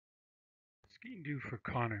Skean Dhu for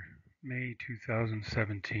Connor, May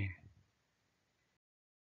 2017.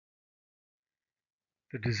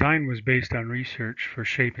 The design was based on research for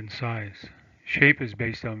shape and size. Shape is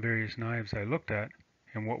based on various knives I looked at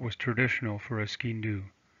and what was traditional for a Skean Dhu.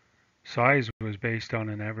 Size was based on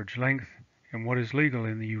an average length and what is legal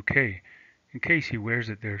in the UK, in case he wears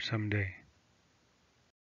it there someday.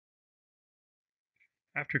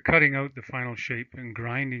 After cutting out the final shape and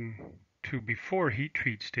grinding to before heat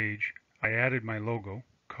treat stage, I added my logo,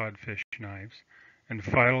 Codfish Knives, and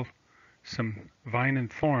filed some vine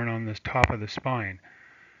and thorn on the top of the spine.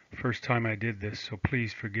 First time I did this, so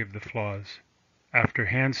please forgive the flaws. After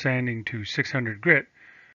hand sanding to 600 grit,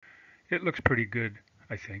 it looks pretty good,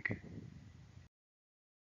 I think.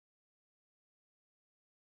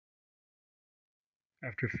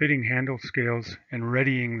 After fitting handle scales and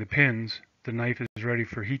readying the pins, the knife is ready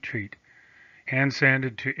for heat treat. Hand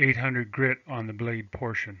sanded to 800 grit on the blade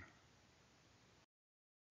portion.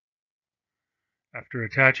 After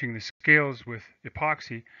attaching the scales with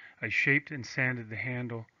epoxy, I shaped and sanded the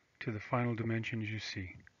handle to the final dimensions you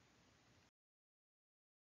see.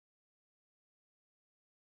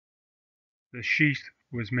 The sheath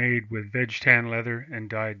was made with veg tan leather and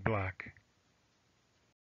dyed black.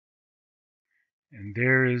 And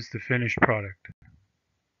there is the finished product.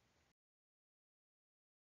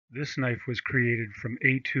 This knife was created from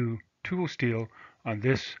A2 tool steel on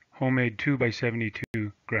this homemade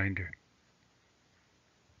 2x72 grinder.